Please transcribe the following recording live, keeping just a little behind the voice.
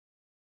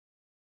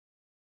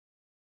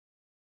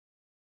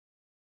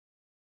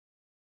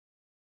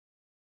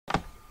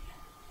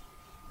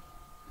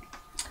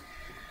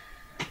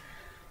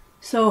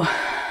So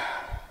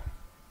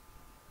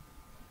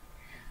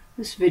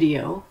this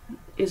video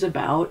is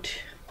about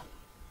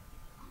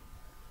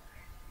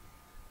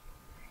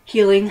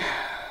healing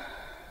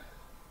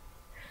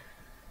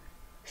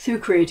through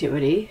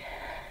creativity,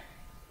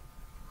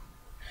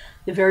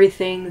 the very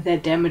thing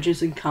that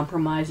damages and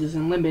compromises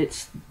and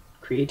limits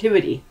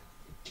creativity.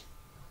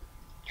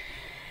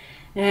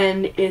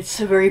 And it's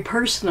a very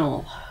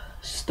personal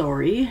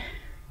story.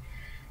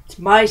 It's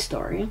my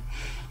story,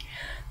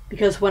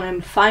 because what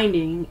I'm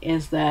finding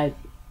is that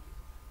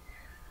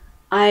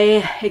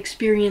I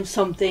experienced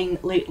something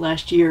late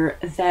last year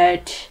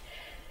that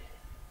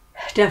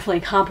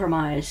definitely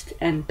compromised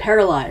and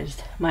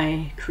paralyzed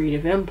my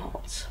creative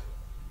impulse.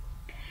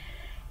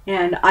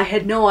 And I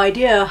had no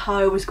idea how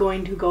I was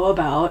going to go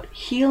about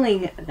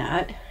healing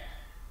that.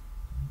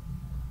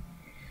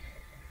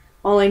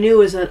 All I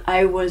knew is that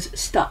I was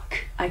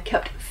stuck. I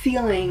kept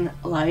feeling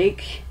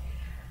like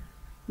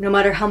no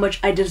matter how much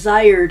I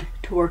desired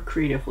to work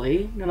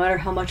creatively, no matter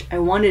how much I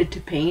wanted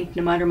to paint,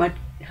 no matter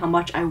how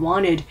much I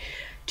wanted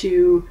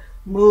to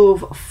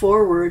move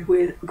forward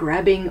with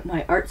grabbing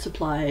my art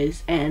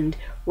supplies and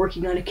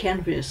working on a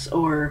canvas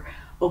or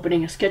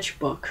opening a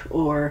sketchbook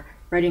or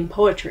writing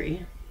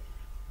poetry,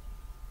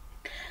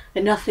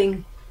 that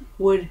nothing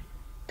would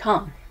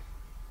come.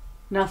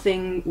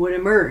 Nothing would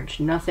emerge.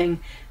 Nothing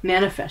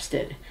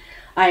manifested.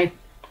 I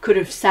could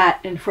have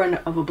sat in front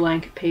of a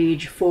blank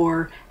page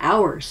for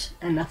hours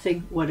and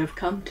nothing would have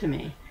come to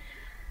me.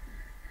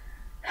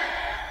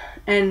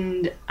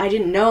 And I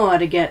didn't know how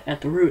to get at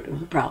the root of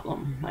the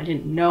problem. I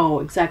didn't know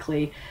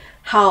exactly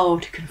how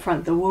to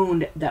confront the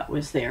wound that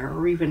was there,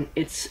 or even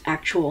its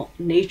actual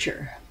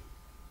nature.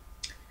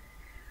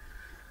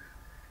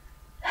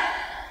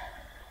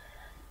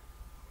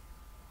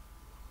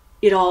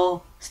 It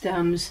all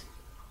stems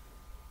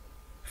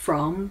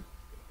from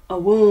a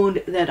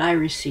wound that I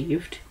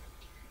received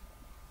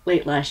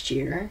late last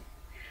year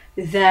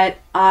that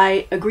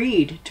I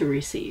agreed to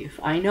receive.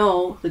 I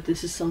know that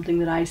this is something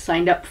that I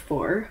signed up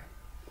for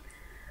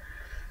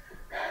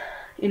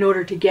in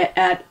order to get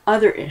at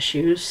other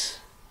issues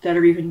that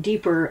are even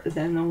deeper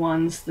than the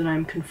ones that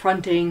I'm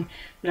confronting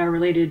that are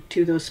related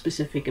to those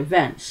specific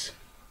events.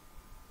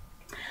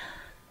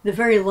 The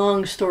very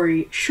long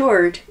story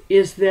short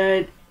is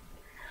that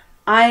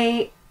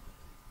I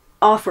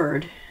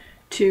offered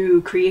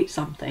to create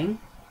something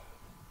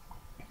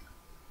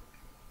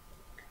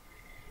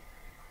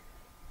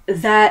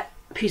that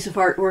piece of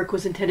artwork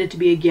was intended to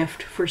be a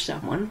gift for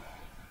someone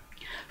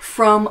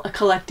from a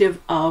collective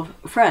of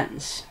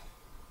friends.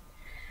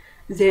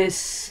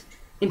 This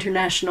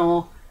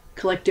international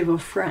collective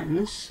of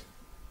friends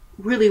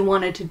really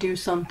wanted to do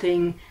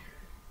something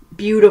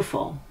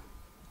beautiful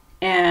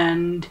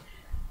and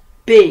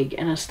big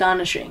and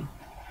astonishing.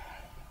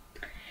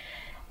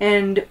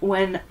 And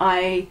when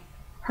I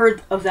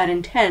heard of that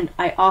intent,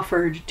 I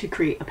offered to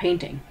create a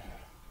painting.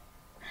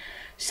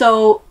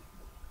 So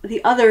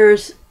the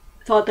others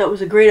thought that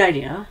was a great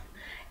idea,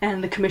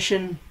 and the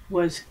commission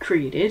was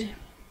created.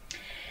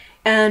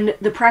 And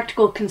the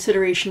practical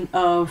consideration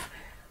of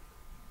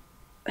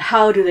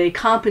how do they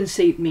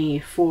compensate me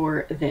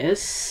for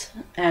this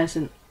as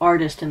an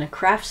artist and a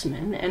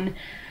craftsman, and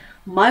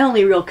my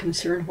only real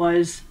concern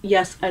was,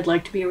 yes, I'd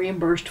like to be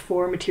reimbursed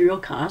for material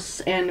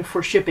costs and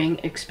for shipping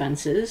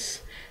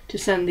expenses to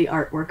send the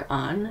artwork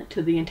on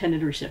to the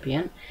intended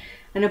recipient.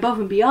 And above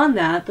and beyond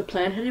that, the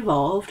plan had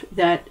evolved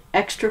that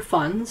extra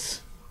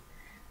funds,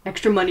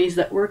 extra monies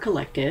that were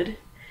collected,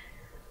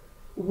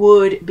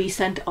 would be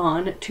sent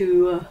on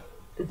to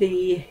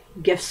the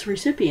gift's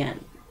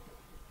recipient.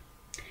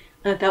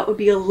 And that would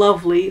be a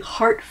lovely,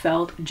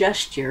 heartfelt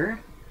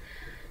gesture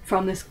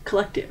from this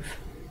collective,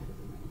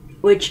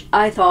 which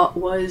I thought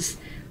was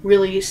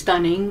really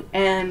stunning,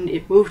 and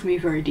it moved me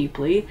very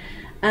deeply.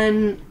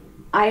 And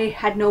I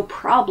had no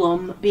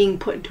problem being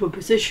put into a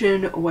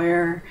position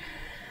where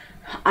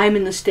I'm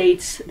in the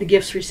States, the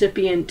gift's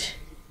recipient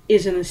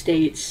is in the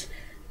States,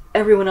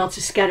 everyone else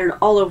is scattered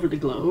all over the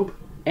globe,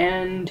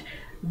 and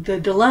the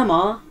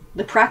dilemma,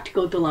 the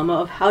practical dilemma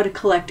of how to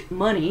collect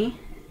money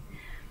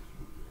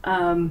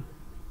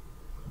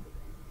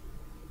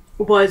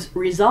was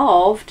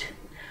resolved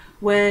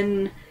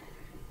when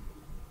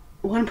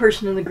one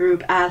person in the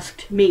group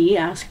asked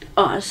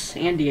us,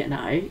 Andy and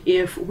I,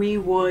 if we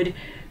would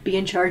be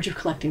in charge of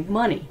collecting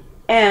money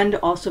and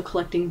also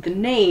collecting the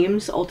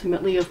names,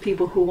 ultimately, of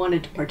people who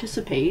wanted to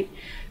participate,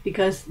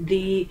 because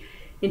the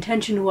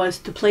intention was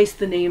to place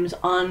the names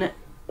on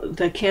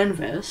the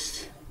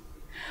canvas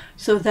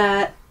so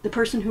that the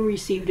person who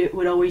received it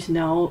would always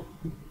know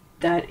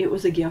that it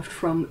was a gift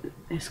from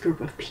this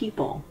group of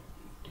people,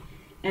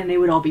 and they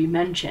would all be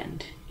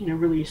mentioned in a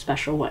really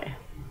special way.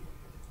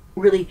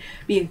 Really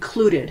be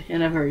included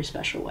in a very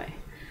special way.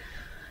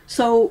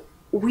 So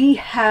we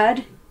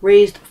had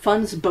raised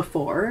funds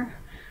before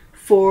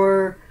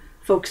for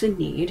folks in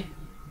need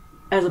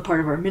as a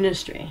part of our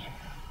ministry.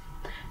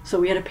 So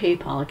we had a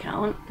PayPal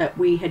account that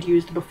we had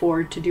used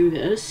before to do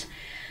this,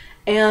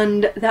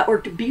 and that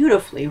worked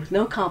beautifully with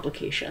no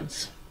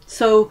complications.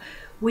 So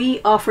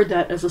we offered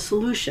that as a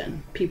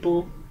solution.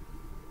 People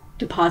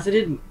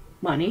deposited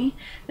money,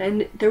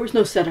 and there was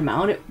no set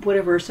amount.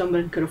 Whatever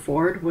someone could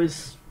afford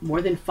was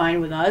more than fine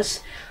with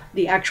us.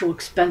 The actual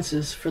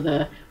expenses for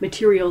the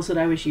materials that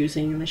I was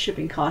using and the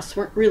shipping costs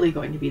weren't really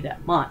going to be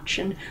that much,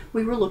 and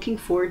we were looking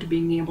forward to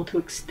being able to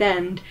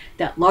extend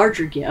that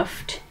larger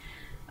gift,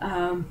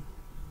 and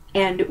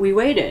we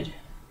waited.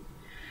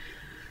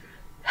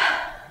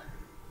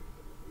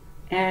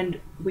 And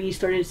we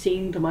started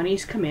seeing the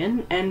monies come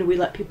in, and we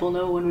let people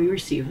know when we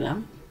received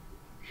them.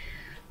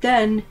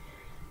 Then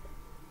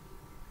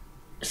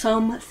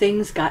some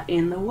things got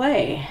in the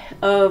way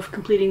of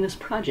completing this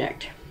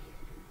project.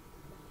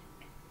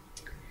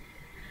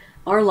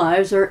 Our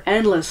lives are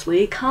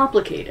endlessly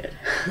complicated.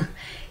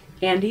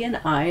 Andy and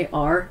I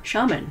are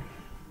shaman.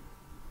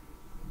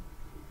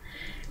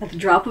 At the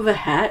drop of a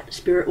hat,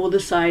 Spirit will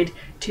decide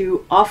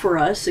to offer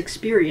us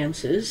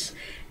experiences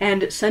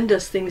and send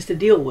us things to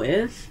deal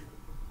with,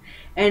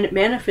 and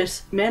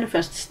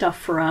manifest stuff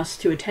for us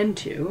to attend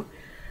to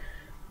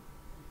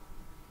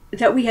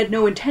that we had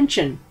no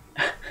intention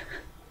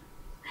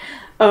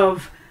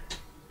of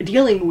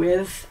dealing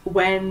with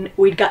when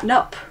we'd gotten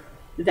up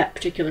that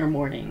particular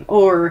morning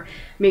or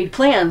made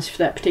plans for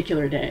that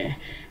particular day.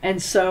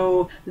 And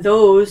so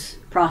those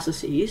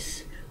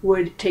processes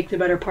would take the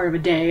better part of a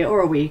day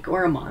or a week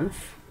or a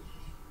month.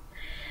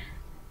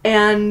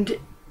 And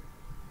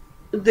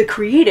the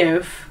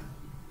creative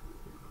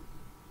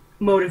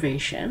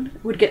motivation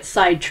would get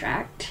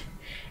sidetracked,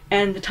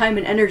 and the time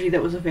and energy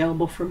that was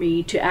available for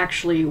me to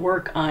actually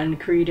work on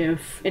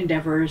creative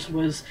endeavors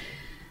was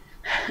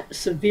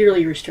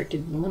severely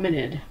restricted and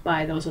limited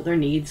by those other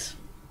needs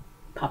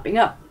popping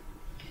up.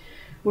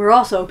 We're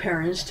also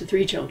parents to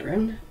 3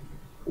 children.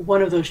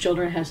 One of those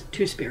children has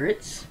 2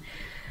 spirits,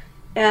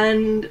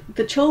 and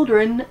the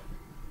children,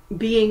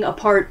 being a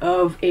part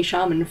of a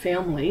shaman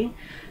family,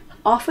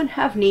 often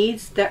have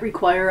needs that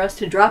require us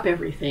to drop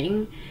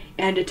everything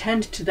and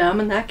attend to them,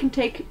 and that can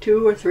take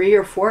 2 or 3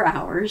 or 4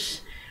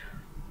 hours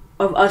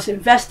of us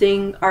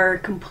investing our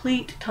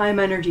complete time,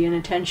 energy, and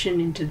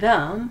attention into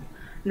them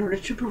in order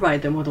to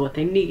provide them with what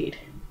they need.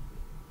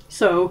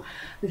 So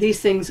these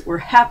things were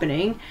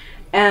happening,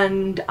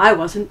 and I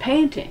wasn't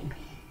painting.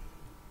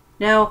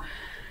 Now,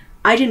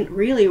 I didn't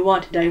really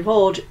want to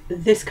divulge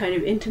this kind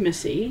of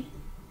intimacy,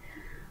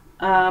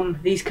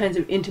 these kinds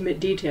of intimate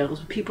details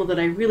with people that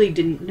I really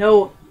didn't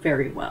know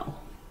very well.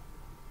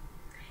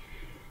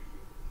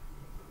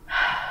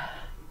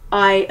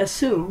 I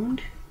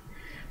assumed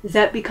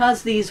that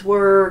because these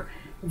were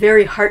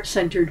very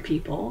heart-centered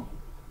people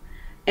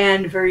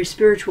and very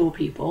spiritual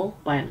people,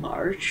 by and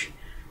large,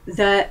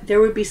 that there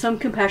would be some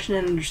compassion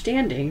and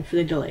understanding for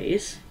the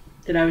delays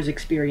that I was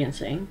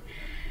experiencing.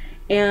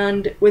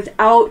 And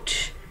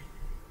without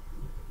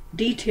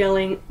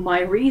detailing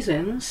my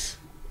reasons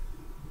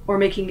or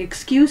making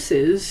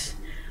excuses,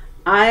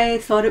 I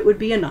thought it would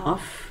be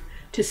enough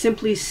to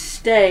simply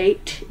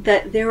state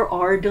that there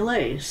are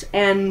delays,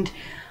 and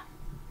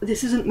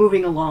this isn't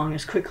moving along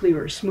as quickly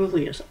or as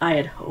smoothly as I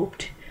had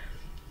hoped,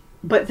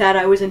 but that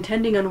I was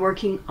intending on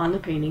working on the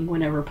painting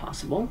whenever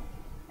possible,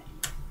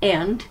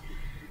 and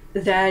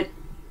that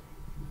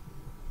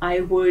I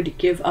would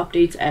give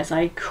updates as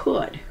I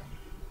could.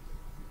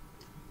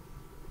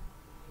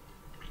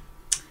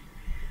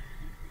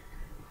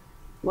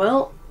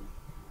 Well,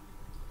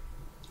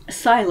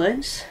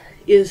 silence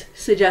is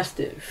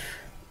suggestive,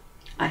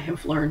 I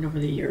have learned over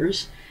the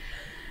years.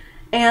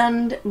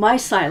 And my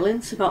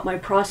silence about my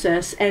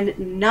process and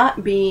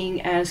not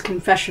being as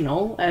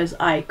confessional as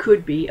I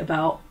could be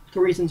about the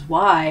reasons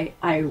why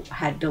I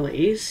had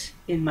delays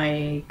in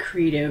my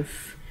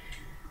creative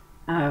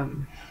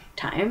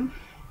time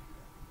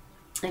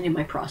and in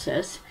my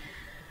process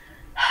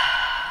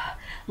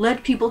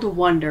led people to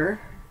wonder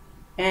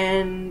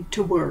and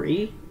to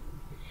worry.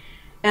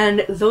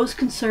 And those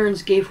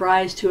concerns gave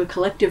rise to a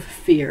collective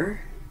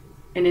fear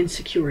and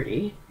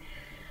insecurity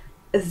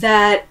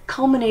that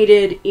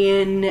culminated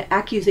in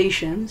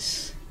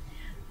accusations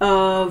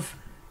of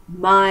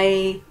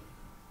my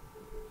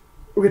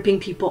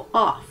ripping people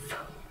off.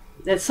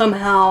 That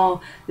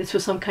somehow this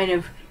was some kind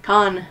of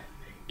con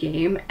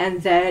game,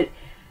 and that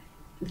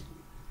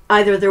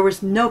either there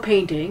was no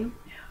painting,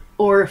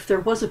 or if there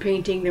was a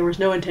painting, there was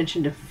no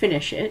intention to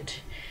finish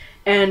it.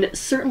 And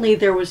certainly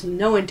there was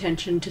no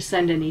intention to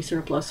send any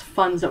surplus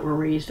funds that were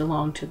raised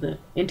along to the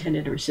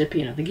intended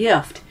recipient of the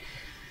gift.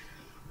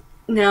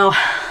 Now,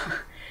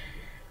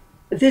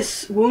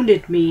 this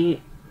wounded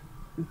me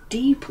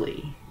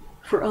deeply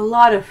for a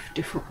lot of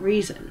different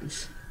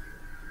reasons.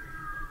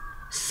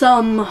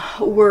 Some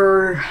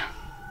were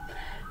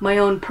my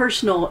own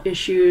personal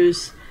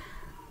issues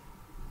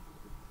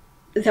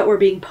that were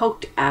being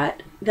poked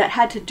at that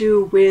had to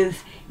do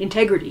with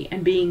integrity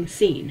and being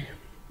seen.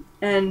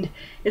 And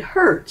it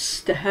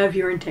hurts to have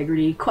your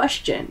integrity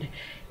questioned.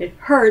 It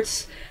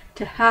hurts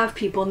to have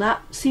people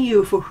not see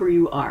you for who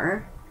you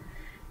are,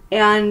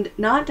 and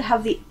not to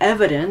have the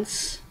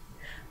evidence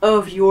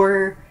of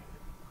your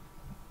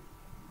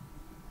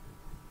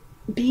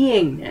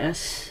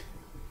beingness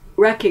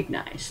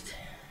recognized.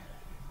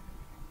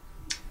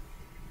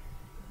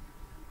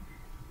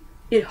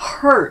 it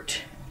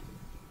hurt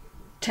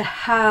to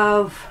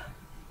have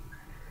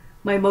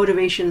my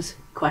motivations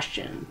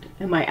questioned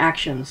and my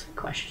actions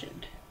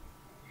questioned.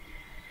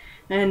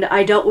 And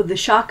I dealt with the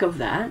shock of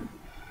that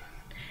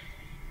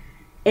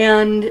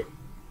and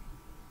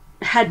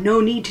had no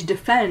need to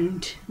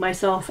defend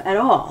myself at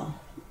all.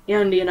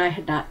 Andy and I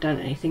had not done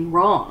anything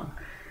wrong.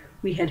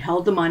 We had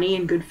held the money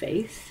in good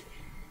faith,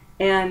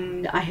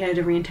 and I had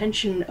every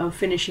intention of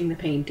finishing the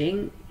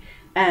painting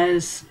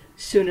as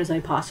soon as I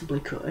possibly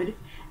could.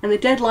 And the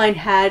deadline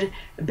had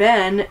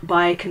been,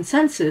 by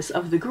consensus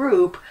of the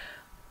group,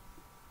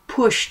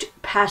 pushed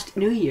past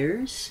New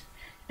Year's,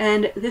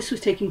 and this was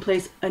taking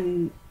place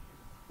a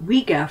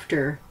week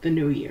after the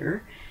New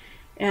Year,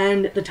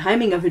 and the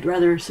timing of it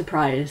rather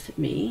surprised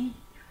me,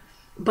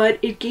 but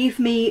it gave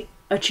me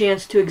a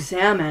chance to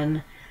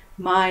examine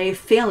my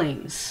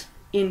failings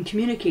in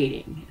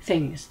communicating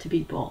things to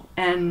people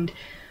and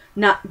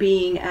not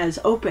being as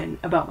open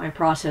about my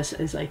process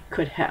as I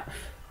could have,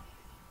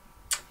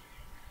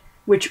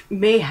 which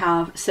may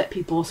have set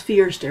people's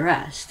fears to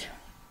rest.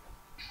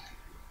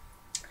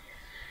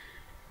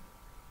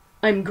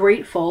 I'm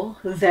grateful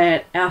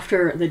that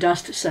after the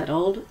dust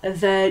settled,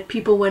 that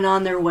people went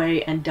on their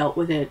way and dealt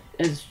with it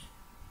as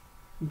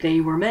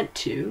they were meant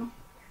to.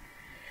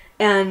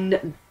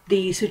 And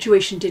the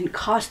situation didn't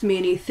cost me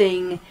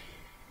anything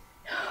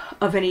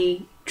of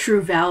any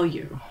true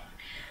value.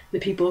 The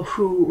people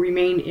who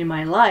remained in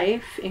my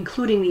life,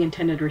 including the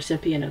intended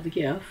recipient of the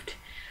gift,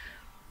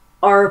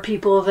 are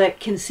people that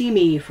can see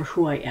me for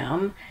who I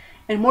am,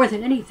 and more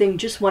than anything,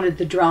 just wanted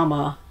the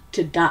drama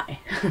to die.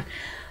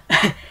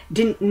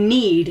 Didn't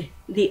need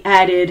the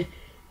added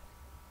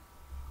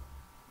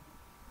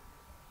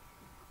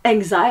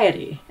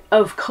anxiety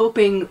of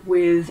coping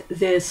with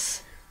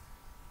this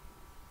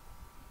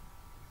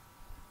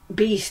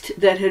beast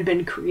that had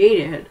been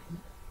created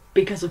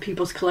because of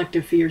people's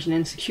collective fears and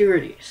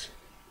insecurities.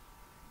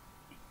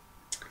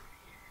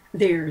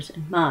 Theirs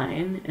and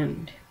mine.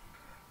 And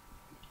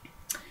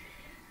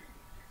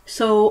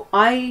so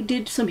I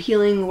did some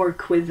healing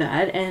work with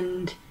that,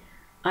 and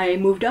I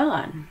moved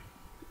on.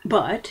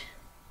 But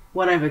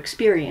what I've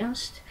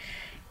experienced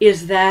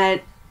is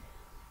that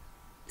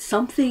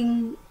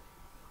something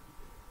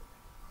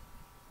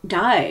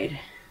died.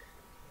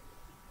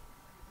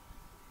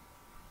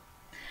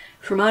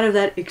 From out of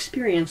that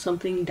experience,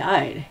 something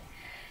died.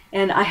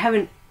 And I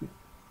haven't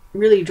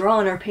really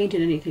drawn or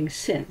painted anything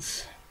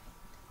since.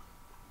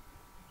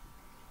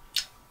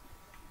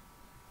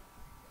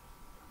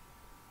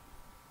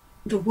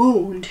 The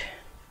wound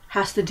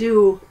has to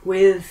do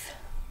with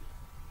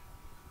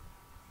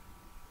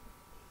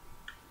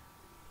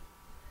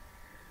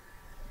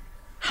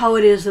how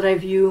it is that I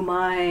view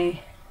my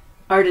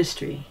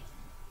artistry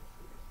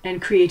and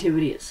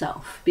creativity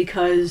itself,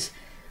 because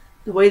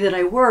the way that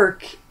I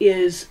work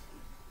is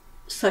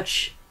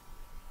such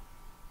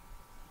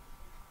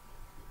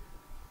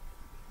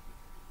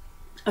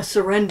a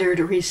surrendered,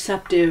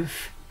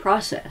 receptive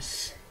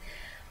process.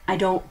 I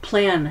don't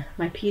plan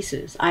my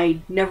pieces.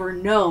 I never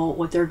know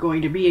what they're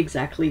going to be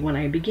exactly when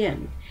I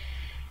begin.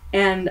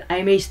 And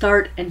I may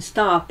start and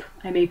stop.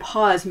 I may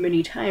pause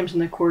many times in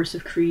the course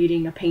of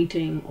creating a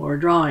painting or a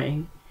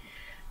drawing.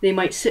 They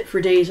might sit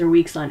for days or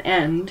weeks on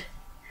end.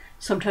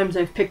 Sometimes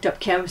I've picked up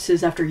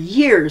canvases after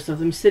years of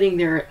them sitting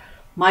there,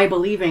 my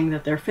believing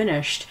that they're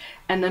finished,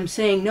 and them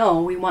saying,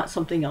 no, we want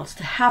something else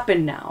to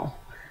happen now.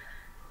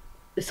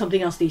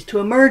 Something else needs to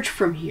emerge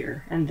from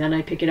here. And then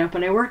I pick it up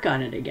and I work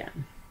on it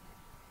again.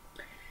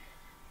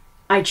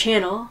 I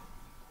channel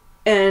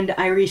and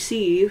I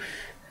receive,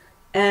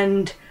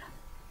 and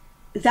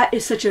that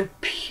is such a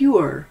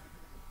pure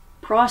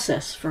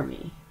process for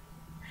me,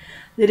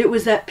 that it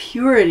was that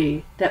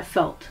purity that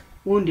felt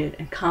wounded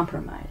and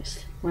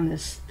compromised when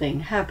this thing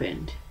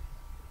happened,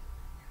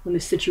 when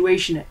this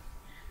situation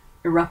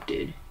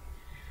erupted.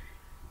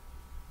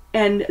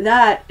 And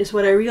that is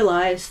what I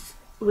realized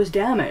was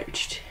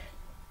damaged,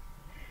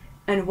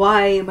 and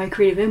why my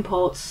creative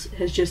impulse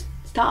has just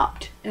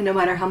stopped. And no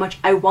matter how much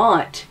I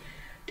want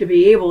to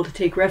be able to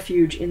take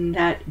refuge in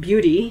that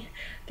beauty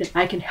that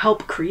I can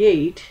help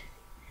create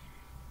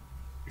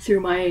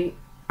through my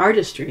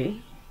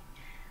artistry,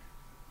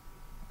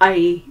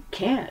 I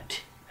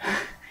can't.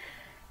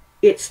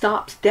 It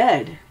stops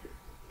dead,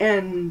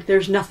 and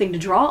there's nothing to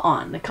draw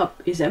on. The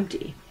cup is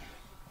empty,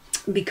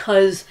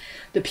 because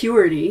the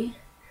purity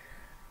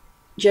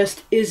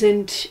just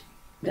isn't,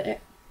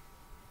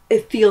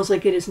 it feels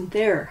like it isn't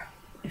there.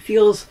 It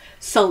feels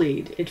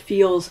sullied. It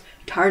feels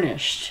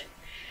tarnished.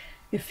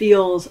 It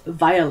feels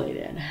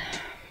violated.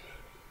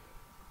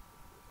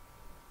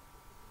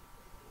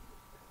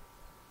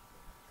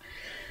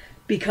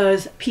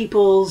 Because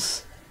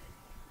people's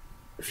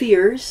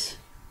fears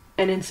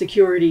and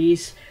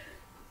insecurities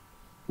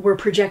were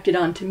projected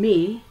onto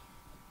me,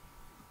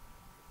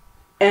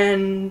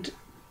 and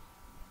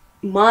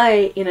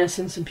my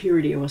innocence and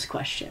purity was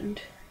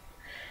questioned.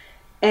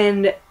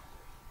 And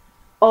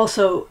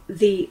also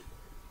the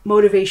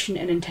motivation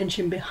and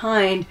intention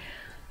behind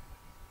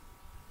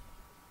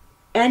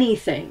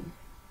anything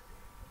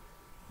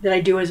that I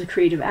do as a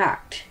creative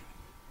act,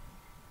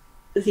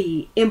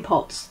 the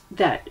impulse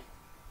that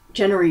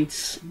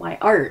generates my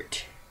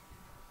art,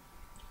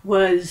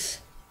 was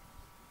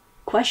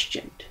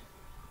questioned,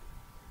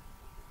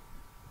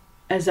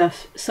 as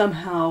if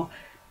somehow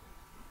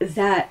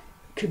that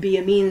could be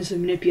a means of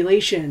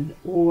manipulation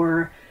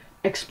or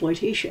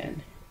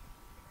exploitation.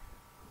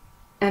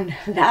 And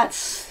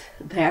that's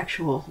the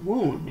actual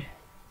wound.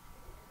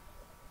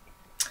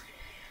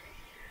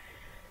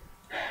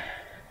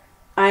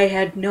 I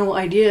had no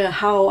idea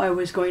how I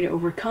was going to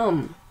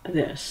overcome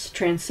this,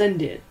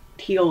 transcend it,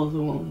 heal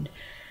the wound.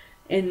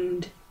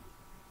 And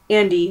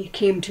Andy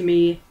came to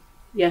me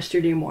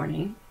yesterday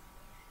morning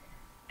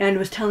and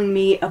was telling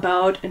me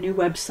about a new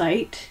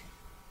website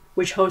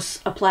which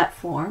hosts a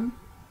platform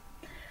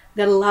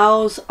that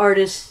allows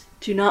artists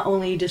to not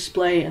only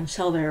display and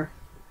sell their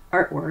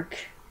artwork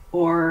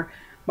or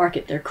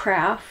market their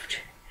craft,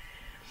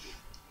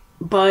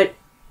 but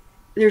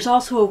there's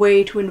also a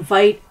way to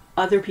invite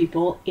other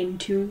people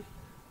into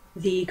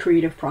the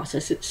creative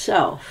process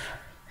itself,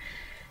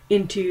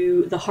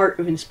 into the heart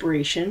of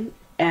inspiration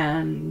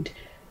and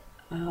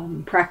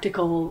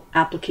practical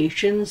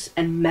applications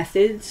and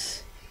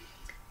methods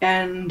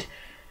and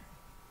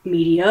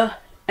media.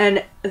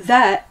 And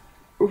that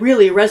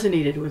really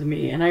resonated with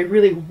me, and I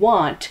really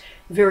want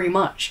very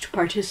much to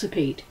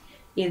participate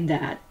in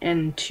that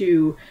and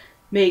to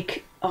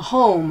make a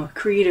home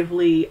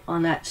creatively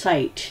on that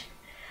site.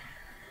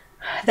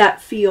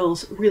 That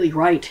feels really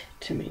right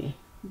to me.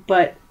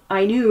 But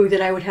I knew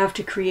that I would have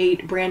to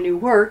create brand new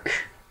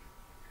work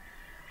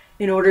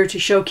in order to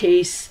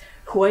showcase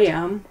who I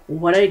am,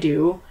 what I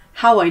do,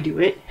 how I do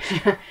it.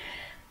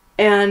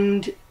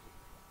 And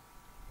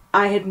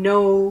I had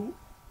no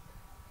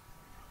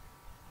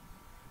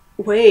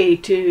way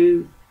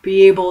to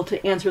be able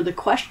to answer the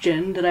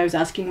question that I was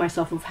asking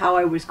myself of how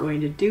I was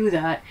going to do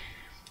that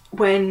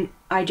when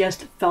I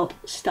just felt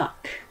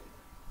stuck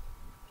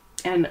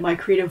and my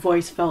creative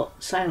voice felt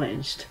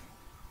silenced.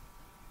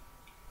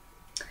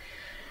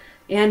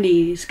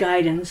 Andy's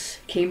guidance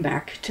came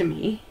back to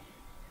me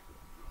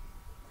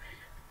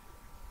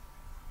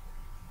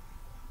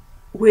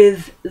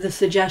with the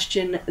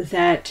suggestion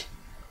that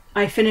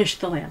I finish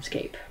the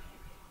landscape,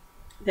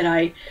 that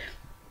I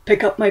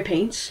pick up my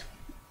paints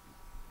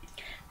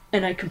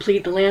and I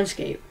complete the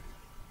landscape,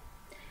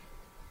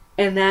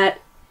 and that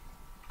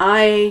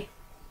I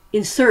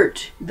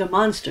insert the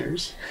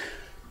monsters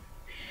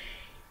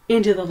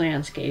into the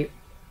landscape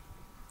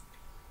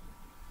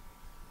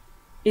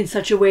in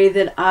such a way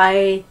that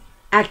I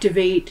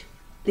activate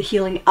the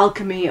healing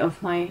alchemy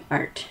of my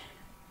art.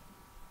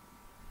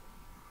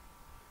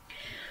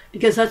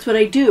 Because that's what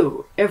I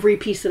do. Every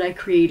piece that I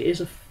create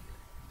is a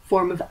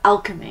form of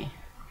alchemy.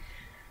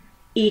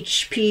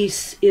 Each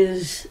piece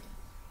is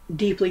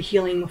deeply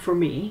healing for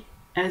me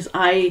as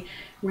I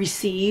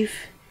receive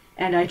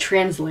and I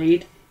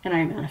translate and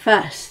I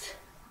manifest.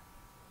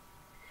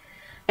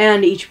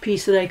 And each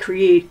piece that I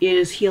create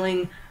is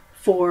healing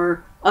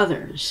for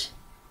others.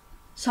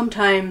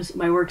 Sometimes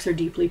my works are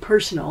deeply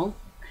personal,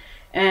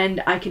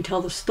 and I can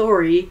tell the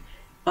story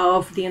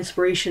of the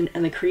inspiration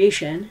and the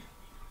creation,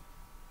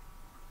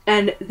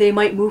 and they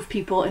might move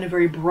people in a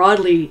very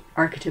broadly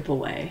archetypal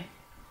way.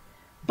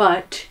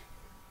 But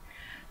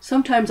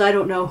sometimes I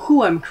don't know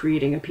who I'm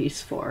creating a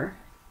piece for.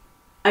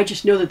 I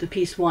just know that the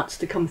piece wants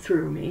to come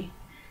through me,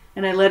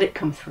 and I let it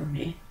come through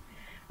me.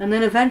 And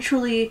then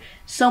eventually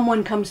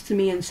someone comes to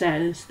me and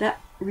says,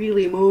 that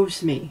really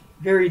moves me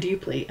very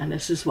deeply, and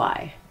this is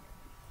why.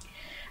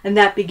 And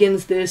that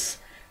begins this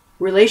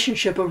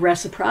relationship of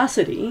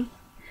reciprocity,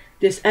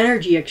 this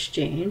energy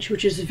exchange,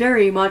 which is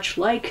very much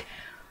like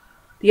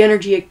the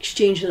energy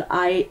exchange that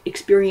I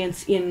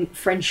experience in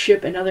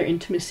friendship and other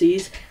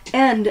intimacies,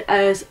 and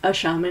as a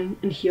shaman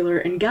and healer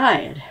and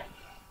guide.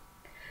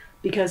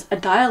 Because a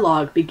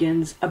dialogue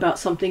begins about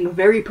something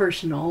very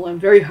personal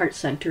and very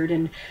heart-centered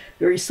and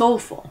very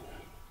soulful.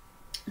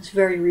 It's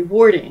very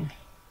rewarding.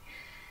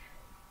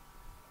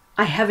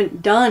 I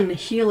haven't done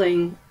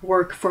healing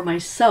work for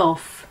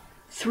myself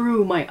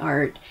through my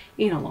art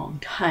in a long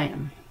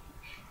time.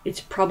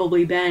 It's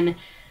probably been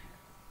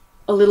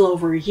a little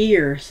over a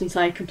year since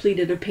I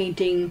completed a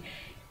painting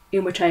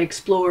in which I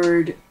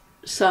explored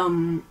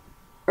some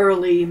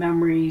early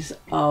memories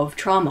of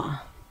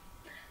trauma.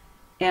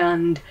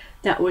 And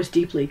that was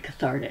deeply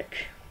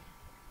cathartic.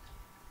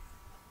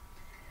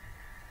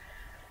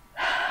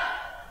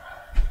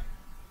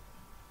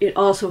 It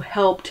also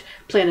helped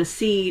plant a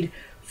seed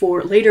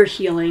for later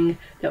healing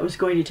that was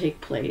going to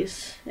take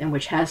place, and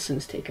which has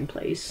since taken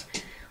place,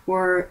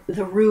 where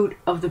the root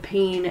of the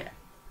pain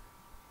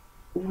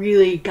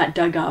really got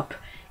dug up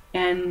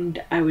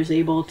and I was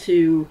able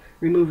to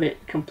remove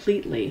it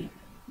completely,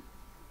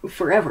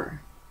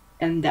 forever.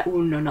 And that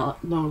wound no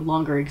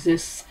longer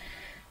exists,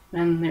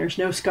 and there's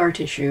no scar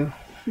tissue.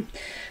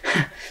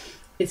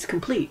 It's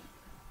complete.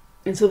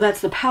 And so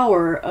that's the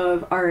power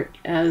of art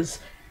as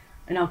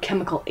an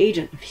alchemical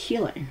agent of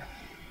healing.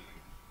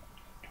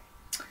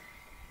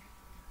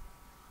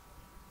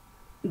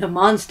 the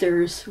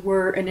monsters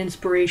were an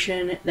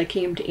inspiration that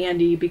came to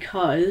Andy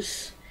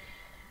because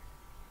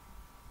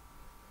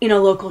in a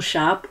local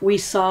shop we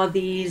saw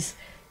these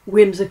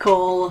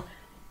whimsical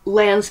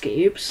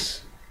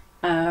landscapes,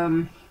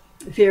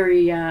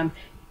 very,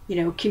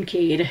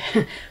 Kincaid,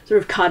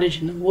 sort of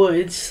cottage in the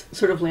woods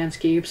sort of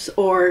landscapes,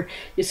 or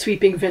a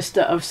sweeping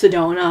vista of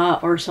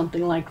Sedona or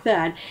something like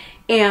that.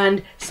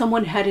 And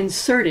someone had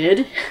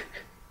inserted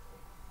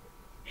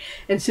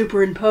and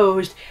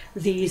superimposed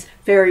these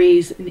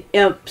fairies and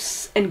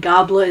imps and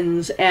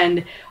goblins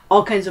and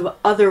all kinds of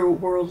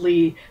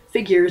otherworldly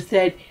figures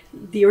that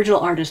the original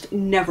artist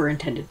never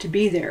intended to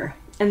be there.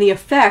 And the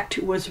effect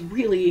was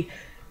really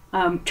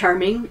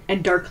charming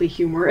and darkly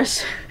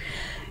humorous.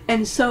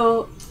 And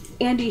so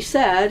Andy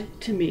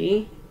said to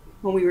me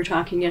when we were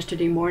talking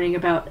yesterday morning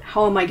about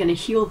how am I going to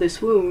heal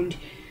this wound,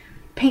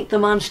 paint the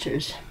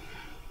monsters.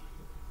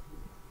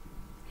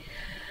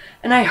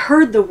 And I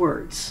heard the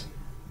words,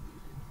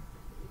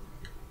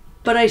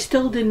 but I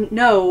still didn't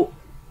know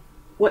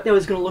what that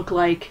was going to look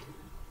like,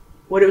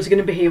 what it was going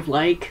to behave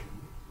like,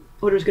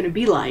 what it was going to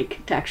be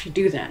like to actually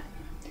do that.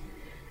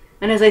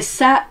 And as I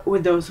sat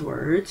with those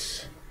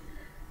words,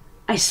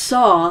 I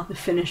saw the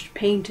finished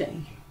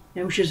painting,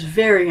 which is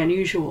very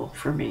unusual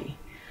for me.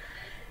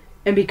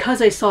 And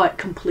because I saw it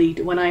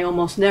complete, when I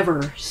almost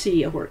never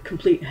see a work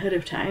complete ahead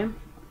of time,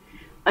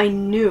 I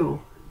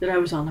knew that I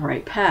was on the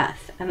right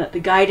path and that the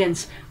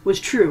guidance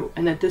was true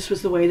and that this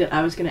was the way that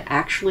I was going to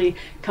actually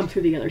come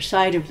through the other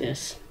side of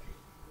this.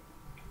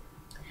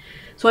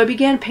 So I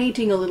began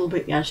painting a little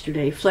bit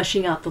yesterday,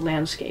 fleshing out the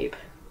landscape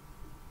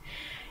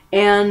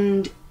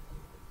and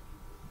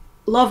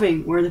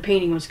loving where the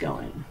painting was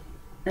going.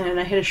 And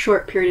I had a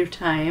short period of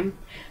time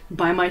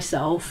by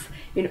myself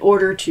in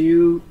order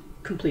to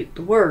complete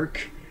the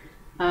work.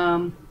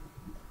 And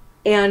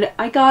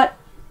I got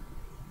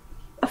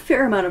a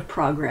fair amount of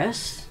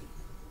progress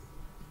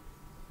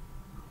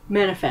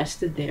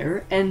manifested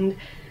there, and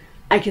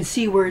I can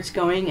see where it's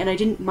going, and I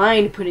didn't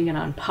mind putting it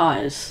on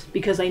pause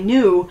because I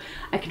knew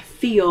I could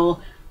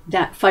feel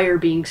that fire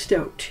being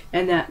stoked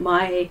and that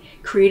my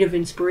creative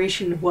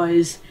inspiration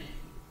was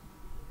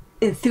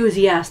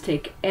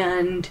enthusiastic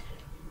and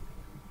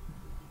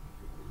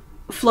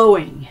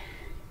flowing,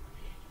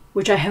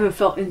 which I haven't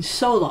felt in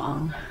so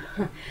long.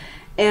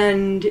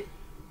 And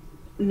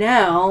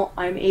now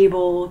I'm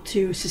able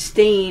to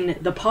sustain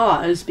the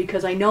pause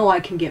because I know I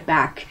can get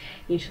back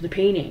into the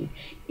painting,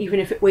 even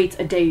if it waits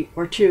a day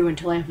or two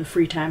until I have the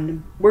free time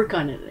to work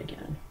on it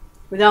again,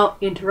 without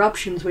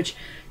interruptions which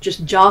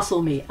just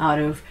jostle me out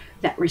of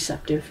that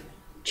receptive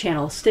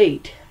channel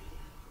state.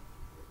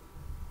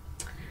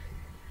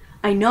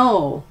 I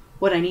know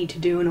what I need to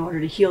do in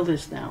order to heal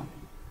this now.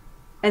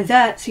 And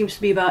that seems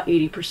to be about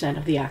 80%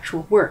 of the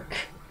actual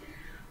work.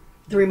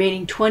 The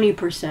remaining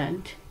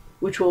 20%,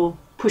 which will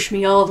push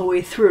me all the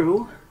way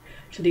through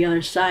to the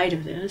other side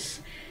of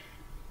this,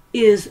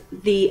 is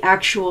the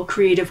actual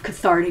creative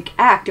cathartic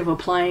act of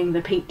applying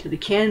the paint to the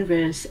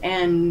canvas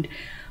and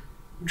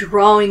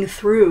drawing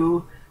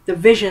through the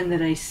vision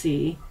that I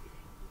see,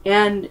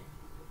 and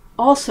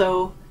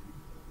also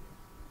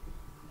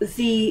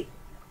the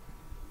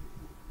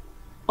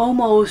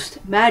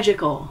almost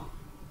magical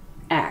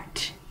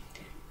act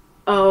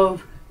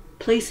of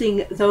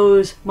placing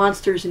those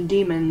monsters and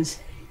demons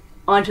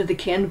onto the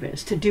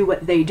canvas to do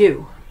what they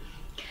do.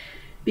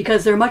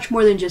 Because they're much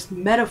more than just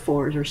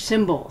metaphors or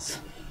symbols.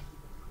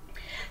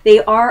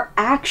 They are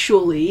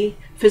actually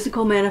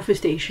physical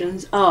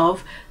manifestations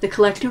of the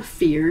collective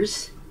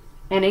fears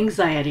and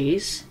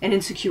anxieties and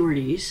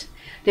insecurities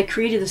that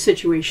created the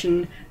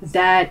situation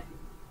that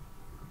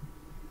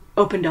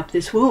opened up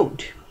this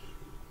wound.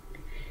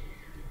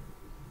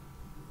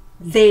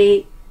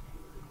 They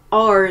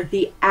are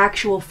the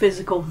actual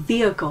physical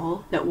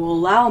vehicle that will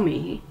allow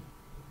me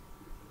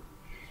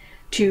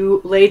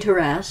to lay to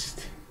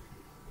rest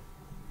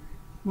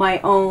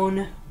my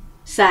own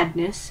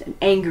sadness and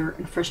anger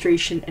and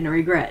frustration and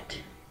regret,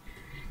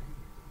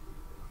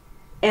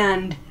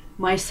 and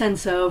my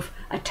sense of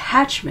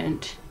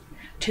attachment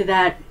to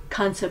that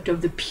concept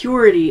of the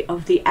purity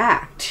of the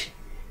act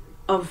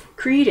of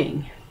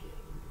creating.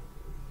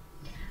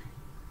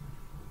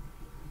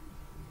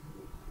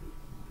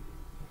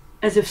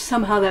 As if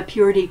somehow that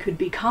purity could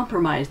be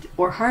compromised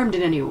or harmed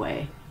in any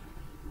way.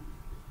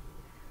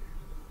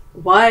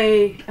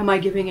 Why am I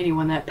giving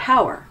anyone that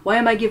power? Why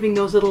am I giving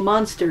those little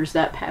monsters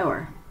that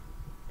power?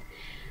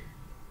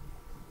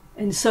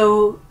 And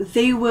so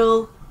they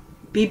will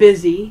be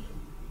busy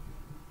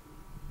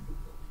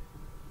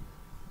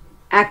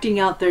acting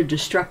out their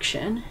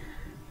destruction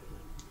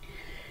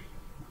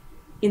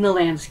in the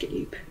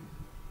landscape.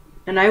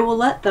 And I will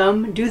let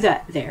them do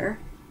that there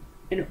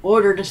in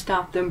order to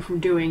stop them from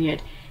doing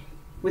it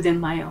within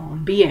my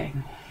own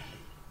being.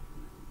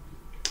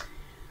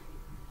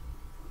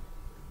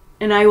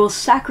 And I will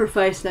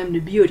sacrifice them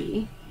to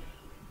beauty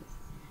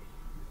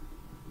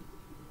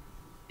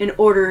in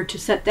order to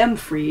set them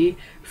free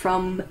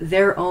from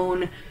their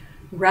own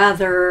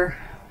rather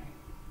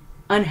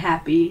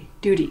unhappy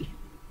duty.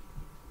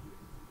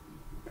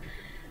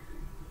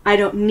 I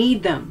don't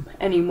need them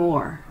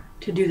anymore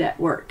to do that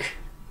work.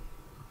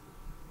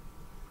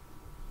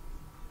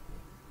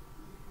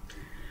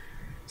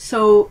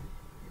 So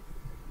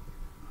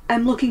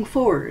I'm looking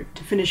forward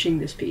to finishing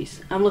this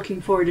piece. I'm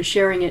looking forward to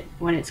sharing it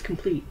when it's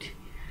complete.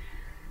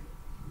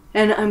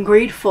 And I'm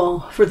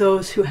grateful for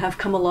those who have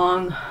come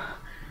along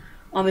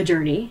on the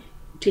journey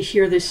to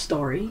hear this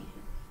story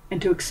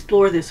and to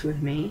explore this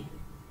with me.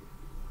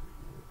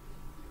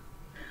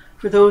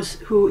 For those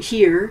who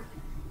hear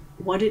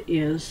what it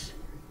is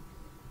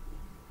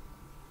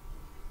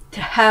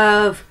to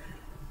have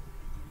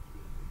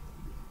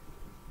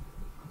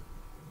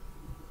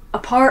a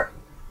part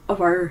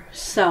of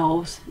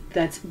ourselves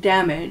that's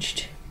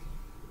damaged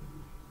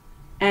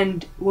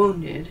and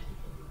wounded,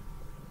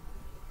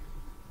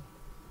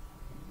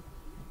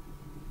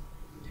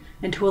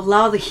 and to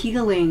allow the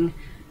healing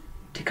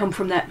to come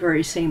from that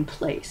very same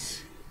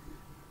place.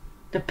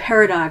 The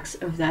paradox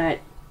of that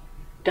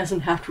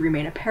doesn't have to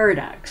remain a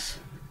paradox.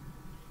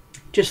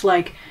 Just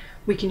like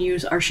we can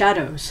use our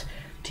shadows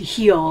to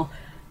heal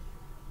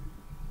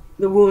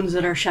the wounds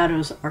that our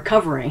shadows are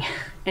covering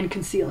and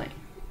concealing.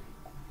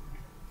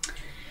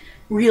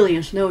 Really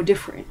is no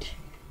different.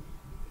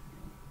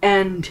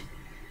 And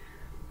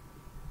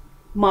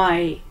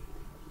my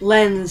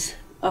lens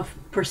of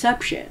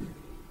perception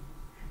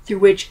through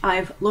which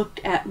I've looked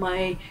at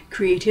my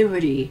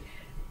creativity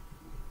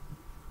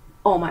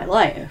all my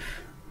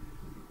life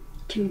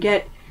can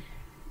get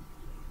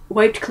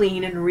wiped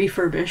clean and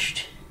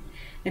refurbished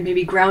and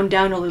maybe ground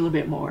down a little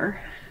bit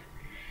more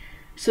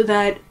so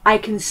that I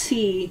can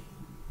see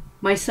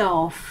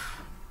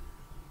myself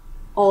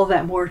all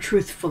that more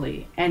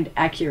truthfully and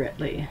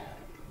accurately.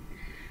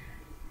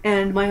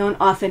 And my own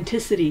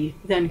authenticity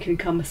then can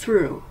come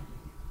through.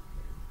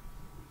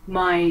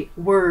 My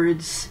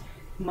words,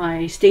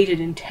 my stated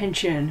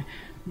intention,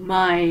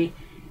 my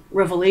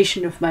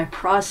revelation of my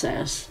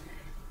process,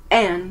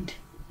 and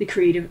the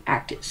creative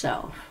act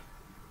itself.